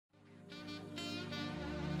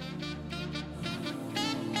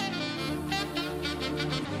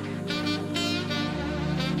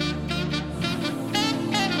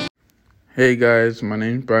Hey guys, my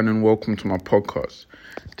name's Brandon. Welcome to my podcast.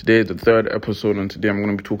 Today is the third episode, and today I'm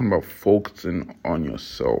going to be talking about focusing on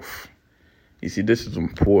yourself. You see, this is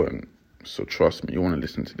important, so trust me, you want to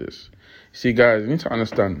listen to this. You see, guys, you need to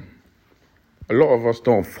understand, a lot of us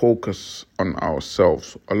don't focus on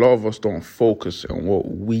ourselves. A lot of us don't focus on what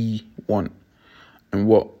we want and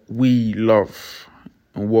what we love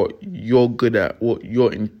and what you're good at, what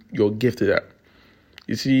you're gifted at.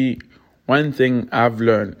 You see, one thing I've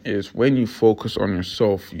learned is when you focus on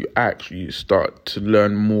yourself, you actually start to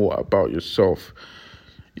learn more about yourself.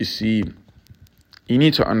 You see, you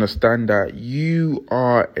need to understand that you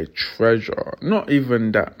are a treasure. Not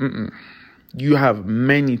even that. You have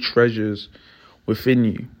many treasures within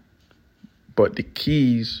you, but the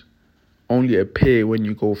keys only appear when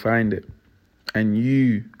you go find it. And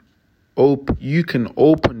you can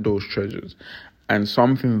open those treasures and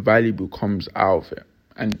something valuable comes out of it.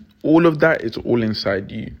 And all of that is all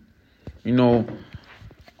inside you. You know,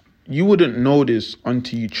 you wouldn't know this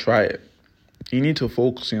until you try it. You need to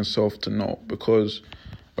focus on yourself to know, because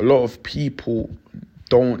a lot of people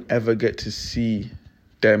don't ever get to see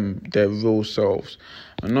their real selves.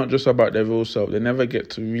 And not just about their real self, they never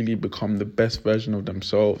get to really become the best version of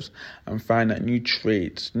themselves and find out new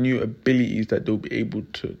traits, new abilities that they'll be able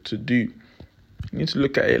to do. You need to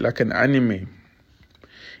look at it like an anime.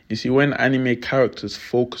 You see, when anime characters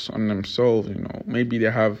focus on themselves, maybe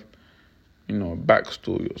they have, a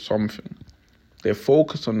backstory or something. They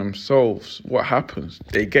focus on themselves. What happens?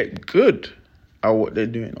 They get good at what they're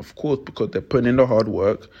doing, of course, because they're putting in the hard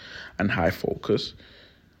work and high focus.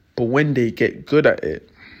 But when they get good at it,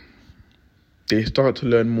 they start to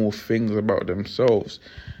learn more things about themselves.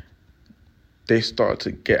 They start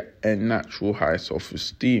to get a natural high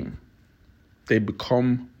self-esteem. They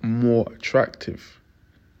become more attractive.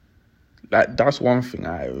 That's one thing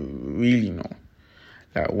I really know.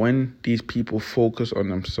 When these people focus on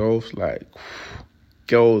themselves,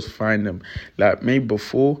 girls find them. Maybe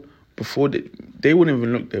before they wouldn't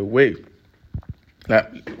even look their way.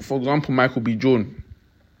 For example, Michael B. Jordan.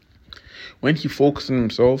 When he focused on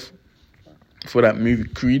himself for that movie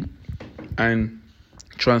Creed and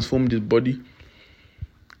transformed his body,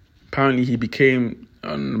 apparently he became,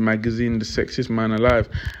 on the magazine, the sexiest man alive,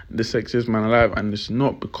 and it's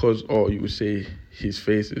not because, you would say his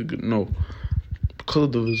face is good, no, because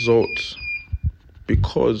of the results,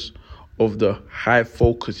 because of the high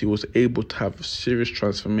focus, he was able to have a serious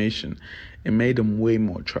transformation. It made him way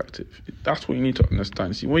more attractive. That's what you need to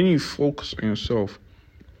understand. See, when you focus on yourself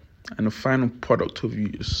and the final product of you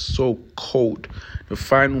is so cold, the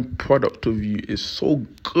final product of you is so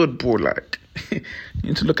good, bro, you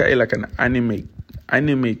need to look at it like an anime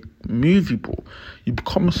movie, bro. You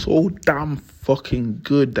become so damn fucking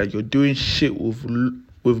good that you're doing shit with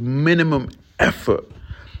minimum effort.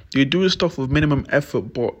 You're doing stuff with minimum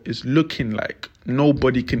effort, but it's looking like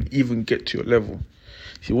nobody can even get to your level.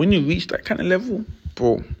 See, when you reach that kind of level,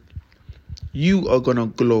 bro, you are gonna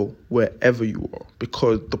glow wherever you are,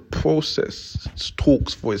 because the process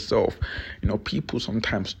talks for itself. People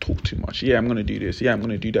sometimes talk too much. Yeah, I'm gonna do this. Yeah, I'm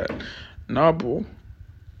gonna do that. Nah, bro,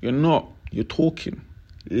 you're not. You're talking.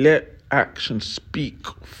 Let action speak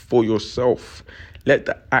for yourself. Let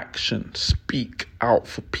the action speak out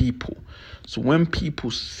for people. So when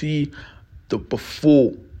people see the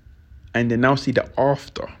before and they now see the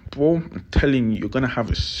after, bro, I'm telling you, you're going to have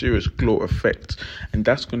a serious glow effect. And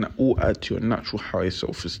that's going to all add to your natural high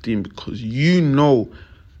self-esteem, because you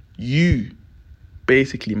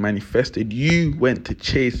basically manifested. You went to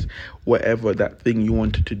chase whatever that thing you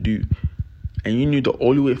wanted to do. And you knew the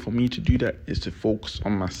only way for me to do that is to focus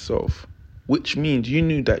on myself, which means you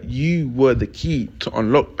knew that you were the key to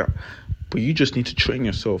unlock that. But you just need to train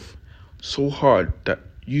yourself so hard that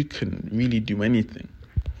you can really do anything.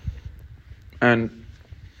 And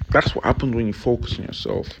that's what happens when you focus on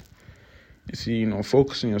yourself. You see,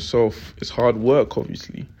 focusing on yourself is hard work,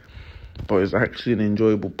 obviously, but it's actually an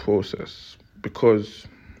enjoyable process, because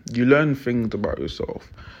you learn things about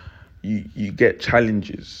yourself. You get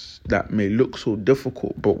challenges that may look so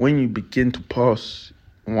difficult, but when you begin to pass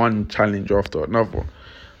one challenge after another,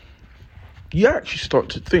 you actually start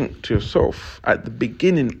to think to yourself, at the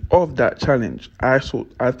beginning of that challenge, I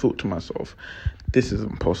thought to myself, this is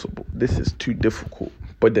impossible, this is too difficult.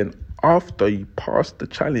 But then after you pass the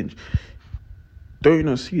challenge, don't you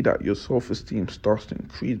not see that your self-esteem starts to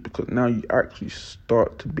increase, because now you actually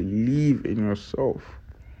start to believe in yourself.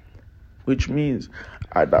 Which means,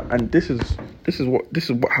 and this is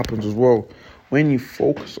what happens as well. When you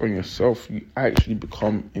focus on yourself, you actually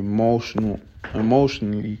become emotionally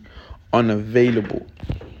unavailable.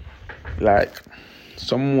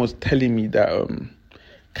 Someone was telling me that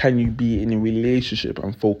can you be in a relationship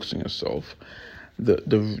and focus on yourself?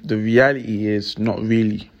 The reality is not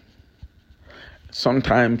really.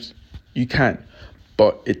 Sometimes you can,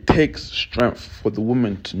 but it takes strength for the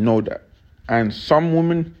woman to know that. And some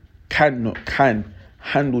women can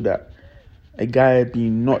handle that. A guy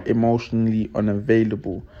being not emotionally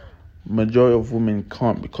unavailable. Majority of women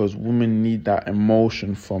can't, because women need that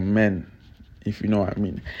emotion from men, if you know what I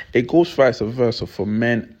mean. It goes vice versa for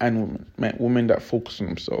men and women. Women that focus on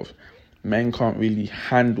themselves. Men can't really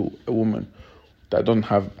handle a woman that doesn't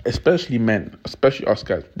have, especially men, especially us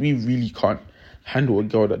guys, we really can't handle a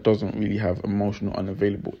girl that doesn't really have emotional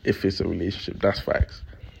unavailable if it's a relationship. That's facts.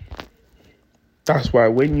 That's why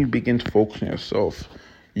when you begin to focus on yourself,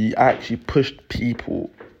 you actually pushed people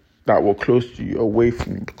that were close to you away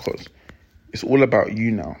from you, because it's all about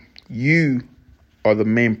you now. You are the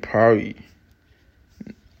main priority.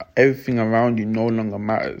 Everything around you no longer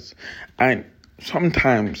matters. And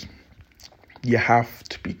sometimes you have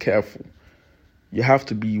to be careful. You have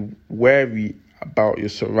to be wary about your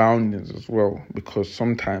surroundings as well, because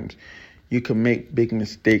sometimes you can make big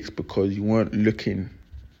mistakes because you weren't looking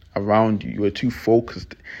around you. You were too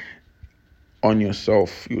focused on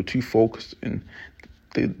yourself. You were too focused in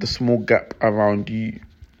the small gap around you.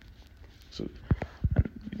 So,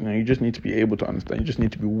 you just need to be able to understand. You just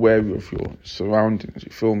need to be wary of your surroundings.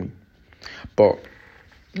 You feel me? But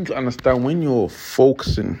you need to understand, when you're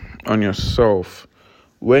focusing on yourself,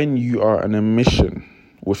 when you are on a mission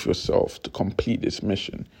with yourself to complete this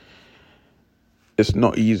mission, it's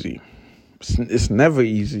not easy. It's never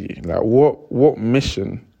easy. Like, what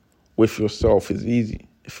mission with yourself is easy?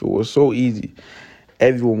 If it was so easy,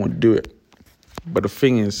 everyone would do it. But the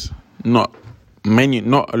thing is, not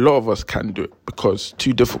a lot of us can do it, because it's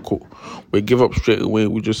too difficult. We give up straight away.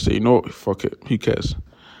 We just say, no, fuck it, who cares?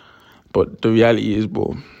 But the reality is,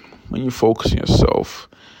 bro, when you focus on yourself,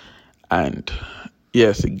 and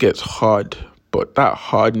yes, it gets hard, but that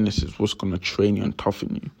hardness is what's going to train you and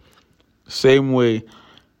toughen you. Same way,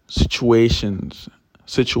 situations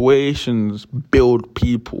build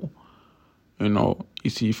people. You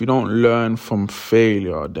see, if you don't learn from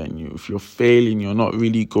failure, then if you're failing, you're not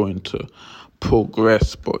really going to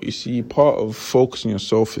progress. But you see, part of focusing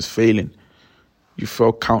yourself is failing. You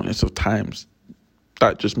fail countless of times.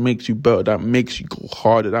 That just makes you better. That makes you go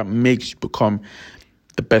harder. That makes you become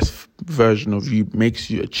the best version of you, makes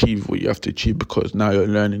you achieve what you have to achieve, because now you're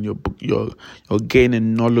learning, you're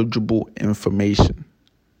gaining knowledgeable information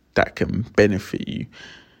that can benefit you,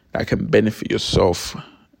 that can benefit yourself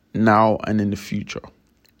now and in the future.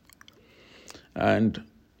 And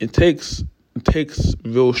it takes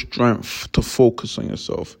real strength to focus on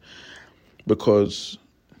yourself, because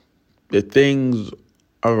the things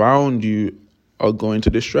around you are going to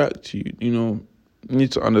distract you. You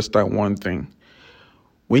need to understand one thing.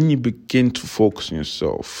 When you begin to focus on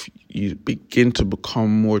yourself, you begin to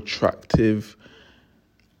become more attractive,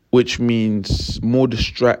 which means more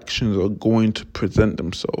distractions are going to present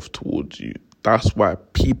themselves towards you. That's why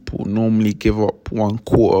people normally give up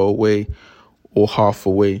 1/4 away or half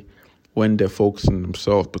away when they're focusing on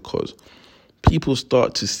themselves, because people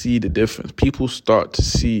start to see the difference. People start to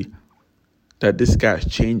see that this guy's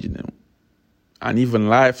changing them. And even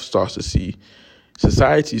life starts to see.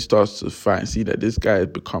 Society starts to see that this guy is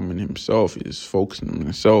becoming himself, is focusing on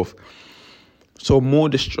himself. So more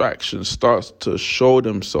distractions starts to show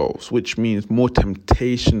themselves, which means more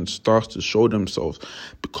temptation starts to show themselves,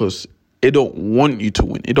 because it don't want you to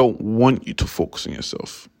win. It don't want you to focus on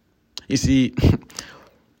yourself. You see,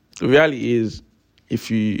 the reality is,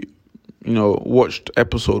 if you watched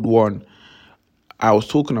episode 1, I was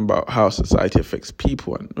talking about how society affects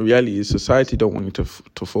people, and the reality is, society don't want you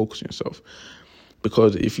to focus on yourself.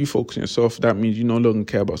 Because if you focus on yourself, that means you no longer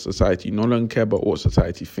care about society. You no longer care about what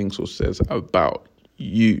society thinks or says about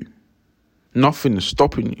you. Nothing is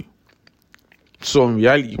stopping you. So in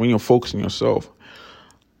reality, when you're focusing on yourself,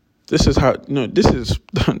 this is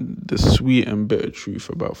the sweet and bitter truth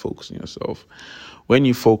about focusing on yourself. When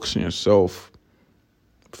you focus on yourself,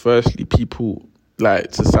 firstly, people,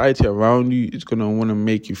 like society around you, is going to want to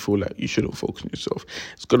make you feel like you shouldn't focus on yourself.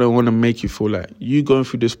 It's going to want to make you feel like you going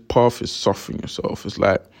through this path is suffering yourself. It's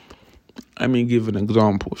like, let me give an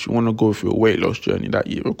example. If you want to go through a weight loss journey, that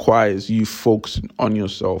it requires you focusing on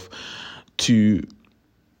yourself to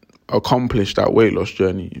accomplish that weight loss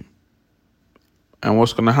journey. And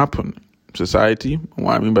what's going to happen? Society,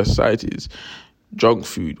 what I mean by society is junk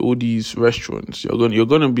food, all these restaurants. You're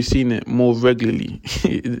going to be seeing it more regularly.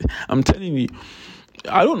 I'm telling you,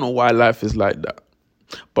 I don't know why life is like that.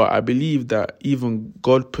 But But I believe that even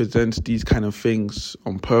God presents these kind of things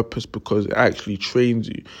on purpose because it actually trains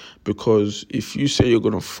you. Because if you say you're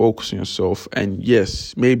going to focus on yourself, and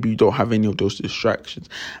yes, maybe you don't have any of those distractions,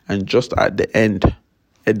 and just at the end,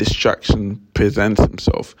 a distraction presents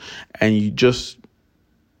himself, and you just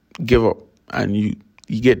give up and you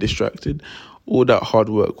get distracted, all that hard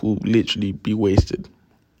work will literally be wasted.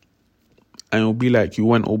 And it'll be like you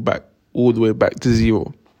went all the way back to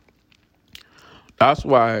zero. That's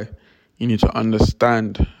why you need to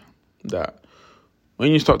understand that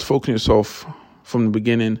when you start to focus on yourself from the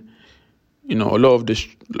beginning, a lot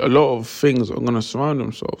of things are going to surround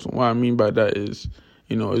themselves. And what I mean by that is,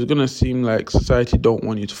 it's going to seem like society don't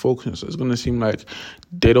want you to focus. It's going to seem like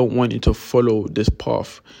they don't want you to follow this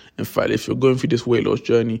path. In fact, if you're going through this weight loss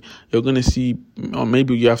journey, you're going to see, or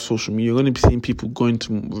maybe you have social media, you're going to be seeing people going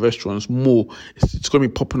to restaurants more. It's going to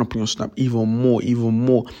be popping up on your Snap even more.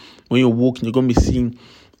 When you're walking, you're going to be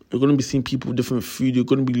seeing people with different food. You're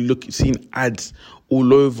going to be seeing ads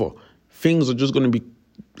all over. Things are just going to be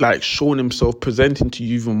like showing themselves, presenting to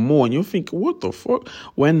you even more. And you're thinking, what the fuck?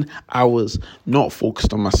 When I was not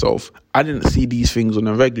focused on myself, I didn't see these things on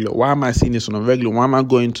a regular. Why am I seeing this on a regular? Why am I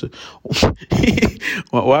going to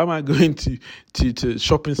to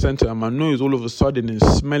shopping center and my nose all of a sudden is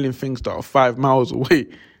smelling things that are 5 miles away?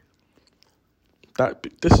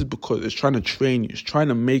 This is because it's trying to train you. It's trying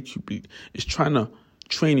to make you be. It's trying to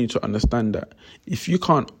train you to understand that if you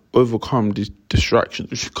can't overcome these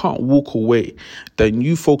distractions, if you can't walk away, then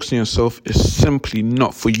you focusing on yourself is simply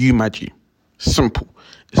not for you, Maggie. Simple.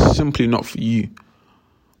 It's simply not for you.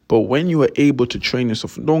 But when you are able to train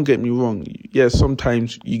yourself, don't get me wrong, yes,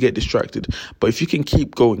 sometimes you get distracted, but if you can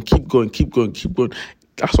keep going,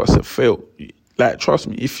 that's what I said, fail. Like, trust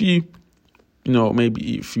me, if you, maybe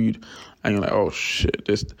eat food and you're like, oh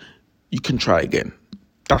shit, you can try again.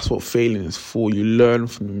 That's what failing is for. You learn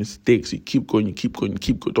from your mistakes. You keep going.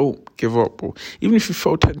 Don't give up, bro. Even if you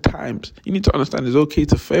fail 10 times, you need to understand it's okay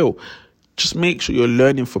to fail. Just make sure you're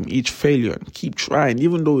learning from each failure and keep trying.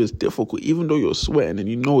 Even though it's difficult, even though you're sweating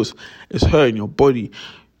and it's hurting your body,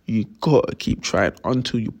 you gotta keep trying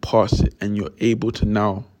until you pass it and you're able to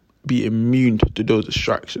now be immune to those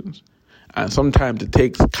distractions. And sometimes it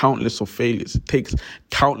takes countless of failures. It takes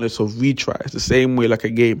countless of retries. The same way like a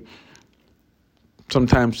game.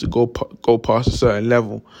 Sometimes to go past a certain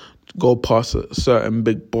level, to go past a certain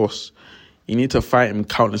big boss, you need to fight him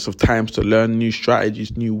countless of times to learn new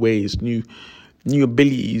strategies, new ways, new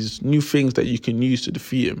abilities, new things that you can use to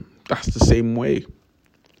defeat him. That's the same way.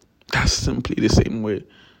 That's simply the same way.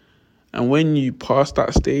 And when you pass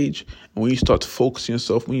that stage, and when you start to focus on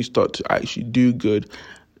yourself, when you start to actually do good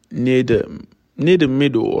near the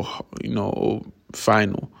middle, or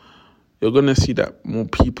final, you're going to see that more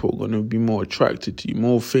people are going to be more attracted to you.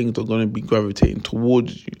 More things are going to be gravitating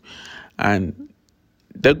towards you. And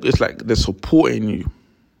it's like they're supporting you.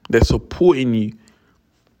 They're supporting you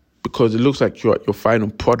because it looks like you're at your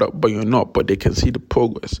final product, but you're not. But they can see the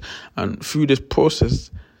progress. And through this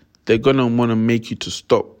process, they're going to want to make you to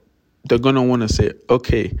stop. They're going to want to say,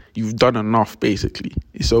 okay, you've done enough, basically.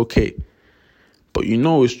 It's okay. But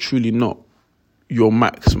it's truly not your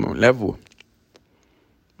maximum level.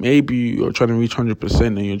 Maybe you're trying to reach 100%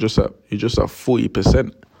 and you're just at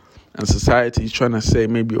 40%. And society is trying to say,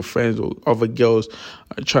 maybe your friends or other girls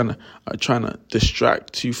are trying to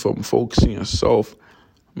distract you from focusing yourself.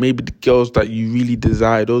 Maybe the girls that you really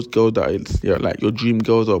desire, those girls that are like your dream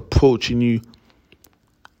girls, are approaching you.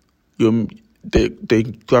 They're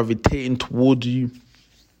gravitating towards you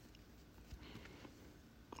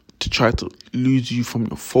to try to lose you from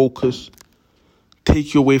your focus.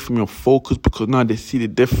 Take you away from your focus because now they see the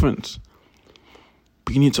difference.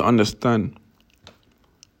 But you need to understand,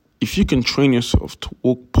 if you can train yourself to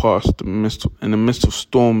walk past in the midst of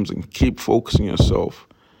storms and keep focusing yourself,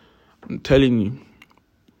 I'm telling you,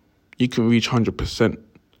 you can reach 100%.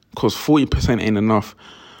 Because 40% ain't enough.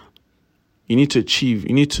 You need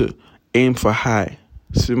to aim for high.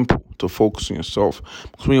 Simple, to focus on yourself.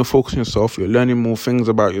 Because when you're focusing on yourself, you're learning more things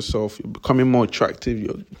about yourself. You're becoming more attractive.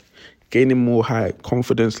 You're gaining more high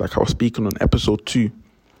confidence, like I was speaking on episode 2.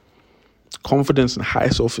 Confidence and high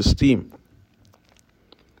self-esteem.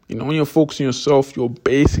 When you're focusing on yourself, you're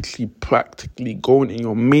basically practically going in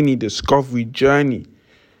your mini discovery journey.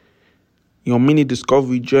 Your mini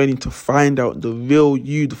discovery journey to find out the real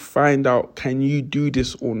you, to find out, can you do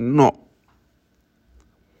this or not?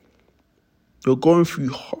 You're going through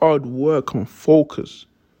hard work and focus.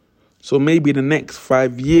 So maybe the next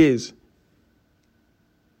 5 years,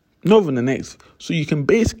 not even the next, so you can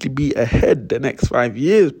basically be ahead the next 5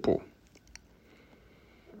 years, bro.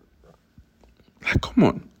 Like, come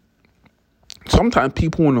on. sometimes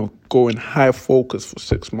people want to go in high focus for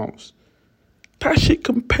 6 months. That shit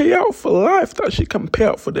can pay out for life. That shit can pay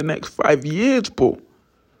out for the next 5 years, bro.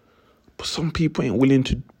 But some people ain't willing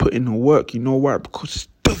to put in the work. You know why? Because it's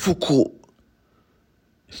difficult.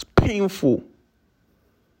 It's painful.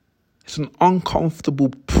 It's an uncomfortable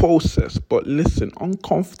process. But listen,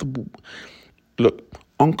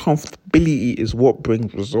 uncomfortability is what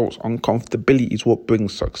brings results. Uncomfortability is what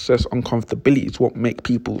brings success. Uncomfortability is what makes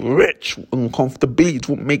people rich. Uncomfortability is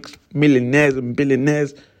what makes millionaires and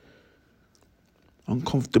billionaires.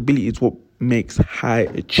 Uncomfortability is what makes high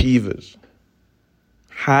achievers,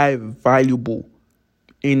 high valuable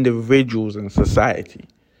individuals in society.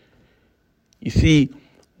 You see,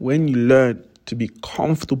 when you learn to be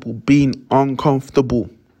comfortable being uncomfortable,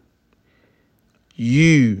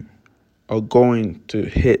 you are going to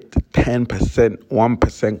hit the 10%,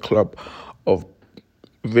 1% club of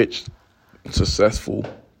rich, successful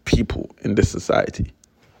people in this society.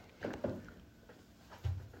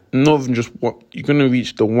 Not even just what you're going to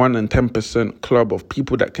reach the 1 and 10% club of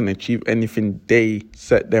people that can achieve anything they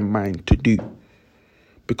set their mind to do.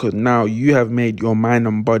 Because now you have made your mind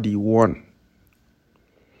and body one.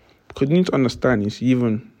 Because you need to understand, you see,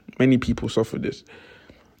 even many people suffer this.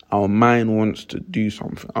 Our mind wants to do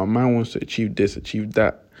something. Our mind wants to achieve this, achieve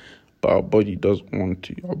that. But our body doesn't want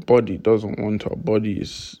to. Our body doesn't want to. Our body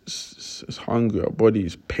is hungry. Our body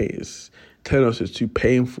is pain. It's telling us it's too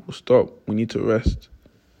painful. Stop. We need to rest.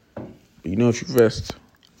 But you know, if you rest,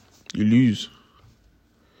 you lose.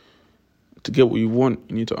 To get what you want,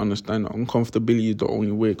 you need to understand that uncomfortability is the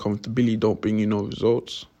only way. Comfortability don't bring you no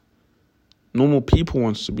results. Normal people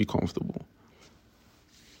wants to be comfortable.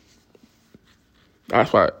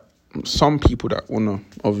 That's why some people that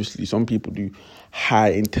some people do high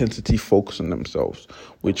intensity focus on themselves,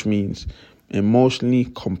 which means emotionally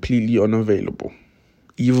completely unavailable,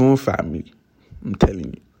 even with family, I'm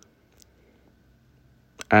telling you.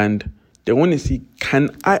 And they want to see,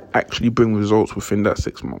 can I actually bring results within that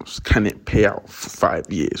 6 months? Can it pay out for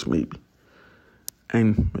 5 years maybe?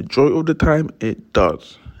 And majority of the time, it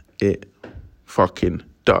does. It fucking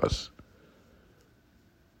does.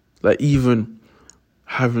 Like even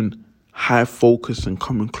having high focus and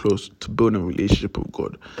coming close to building a relationship with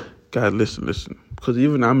God. God, listen. Because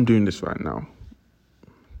even I'm doing this right now.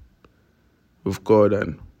 With God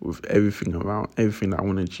and with everything around, everything that I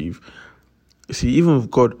want to achieve. You see, even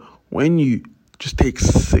with God, when you just take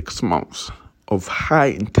 6 months of high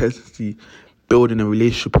intensity building a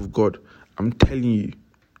relationship with God, I'm telling you,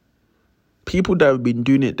 people that have been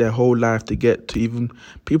doing it their whole life to get to even,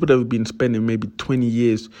 people that have been spending maybe 20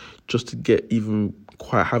 years just to get even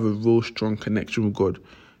quite have a real strong connection with God,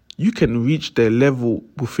 you can reach their level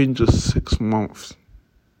within just 6 months.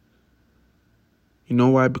 You know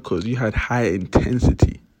why? Because you had high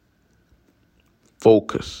intensity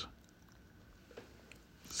focus.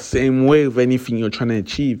 Same way with anything you're trying to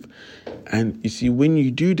achieve. And you see, when you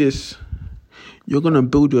do this, you're going to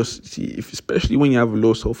build especially when you have a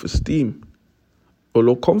low self-esteem or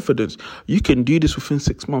low confidence, you can do this within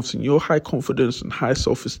 6 months, and your high confidence and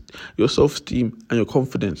your self-esteem and your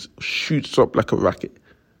confidence shoots up like a rocket.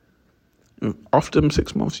 And after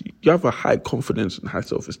 6 months, you have a high confidence and high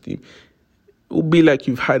self-esteem. It will be like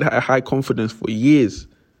you've had a high confidence for years,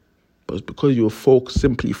 but it's because you're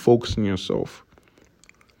simply focusing yourself.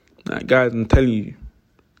 Now, guys, I'm telling you,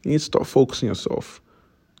 you need to start focusing yourself.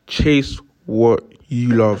 Chase what you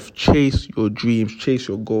love. Chase your dreams. Chase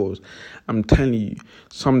your goals. I'm telling you,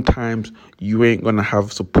 sometimes you ain't going to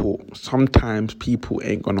have support. Sometimes people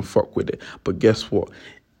ain't going to fuck with it. But guess what?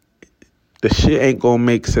 The shit ain't going to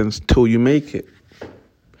make sense till you make it.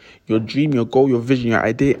 Your dream, your goal, your vision, your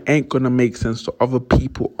idea ain't going to make sense to other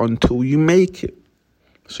people until you make it.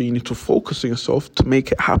 So you need to focus on yourself to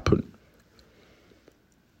make it happen.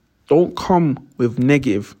 Don't come with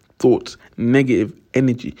negative thoughts, negative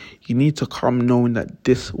energy. You need to come knowing that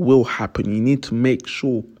this will happen. You need to make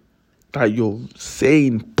sure that you're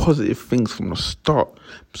saying positive things from the start,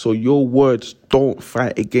 so your words don't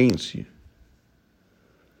fight against you.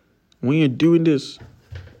 When you're doing this,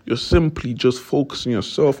 you're simply just focusing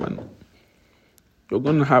yourself, and you're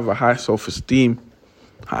going to have a high self-esteem,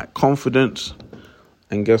 high confidence,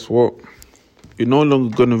 and guess what? You're no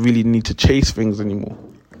longer going to really need to chase things anymore.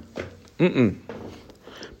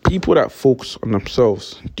 People that focus on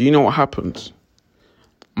themselves, do you know what happens?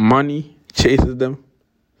 Money chases them.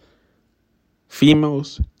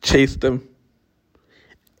 Females chase them.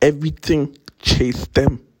 Everything chase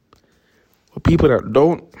them. But people that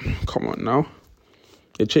don't, come on now,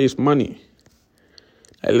 they chase money.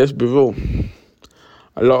 Like, let's be real.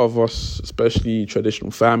 A lot of us, especially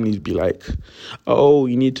traditional families, be like, oh,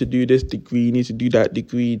 you need to do this degree, you need to do that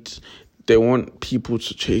degree. They want people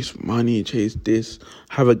to chase money, chase this,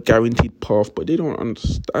 have a guaranteed path, but they don't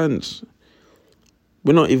understand.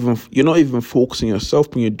 You're not even focusing yourself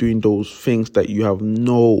when you're doing those things that you have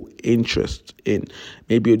no interest in.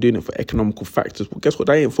 Maybe you're doing it for economical factors, but guess what?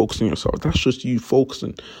 That ain't focusing yourself. That's just you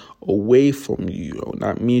focusing away from you.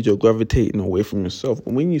 That means you're gravitating away from yourself.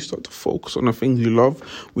 But when you start to focus on the things you love,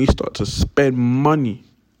 we start to spend money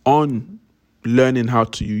on learning how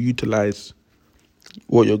to utilize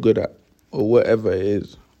what you're good at or whatever it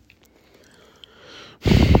is.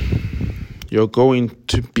 You're going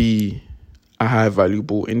to be a high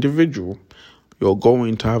valuable individual. You're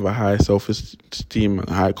going to have a high self-esteem and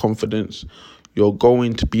high confidence. You're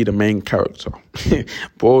going to be the main character.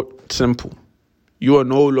 But simple. You are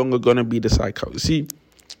no longer going to be the side character. See,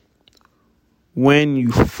 when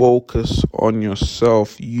you focus on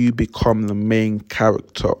yourself, you become the main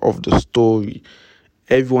character of the story.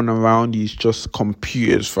 Everyone around you is just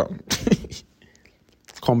computers, fam.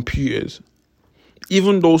 Computers.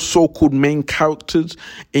 Even those so-called main characters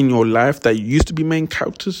in your life that used to be main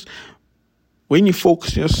characters, when you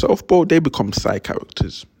focus on yourself, bro, they become side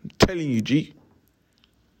characters. I'm telling you, G.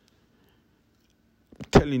 I'm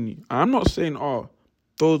telling you. I'm not saying,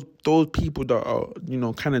 those people that are,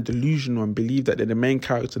 kind of delusional and believe that they're the main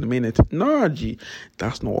character, Nah, G.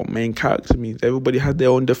 That's not what main character means. Everybody has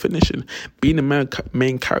their own definition. Being a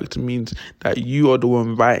main character means that you are the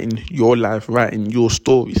one writing your life, writing your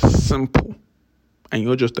story. Simple. And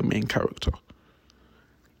you're just the main character.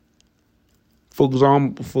 For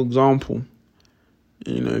example,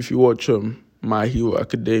 if you watch My Hero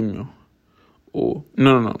Academia, or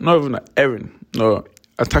not even that, Eren,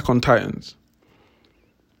 Attack on Titans.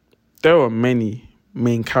 There are many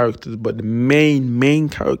main characters, but the main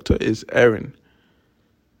character is Eren,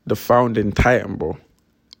 the founding Titan, bro.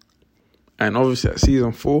 And obviously at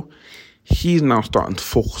season 4, he's now starting to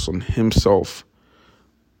focus on himself.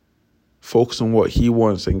 Focus on what he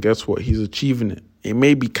wants, and guess what? He's achieving it. It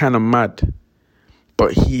may be kind of mad,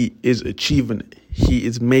 but he is achieving it. He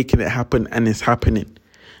is making it happen, and it's happening.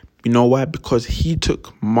 You know why? Because he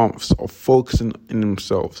took months of focusing on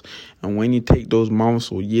himself. And when you take those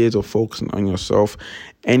months or years of focusing on yourself,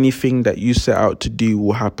 anything that you set out to do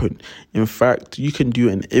will happen. In fact, you can do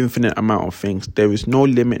an infinite amount of things. There is no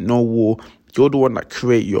limit, no wall. You're the one that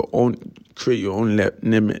create your own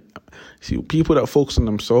limit. See, people that focus on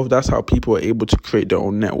themselves, that's how people are able to create their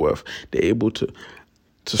own net worth. They're able to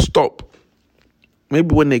stop.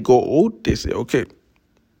 Maybe when they go old, they say, okay,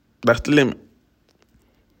 that's the limit.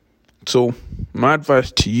 So my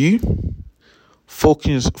advice to you,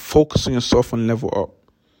 focus on yourself and level up.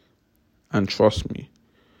 And trust me,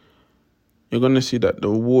 you're going to see that the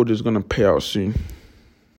reward is going to pay out soon.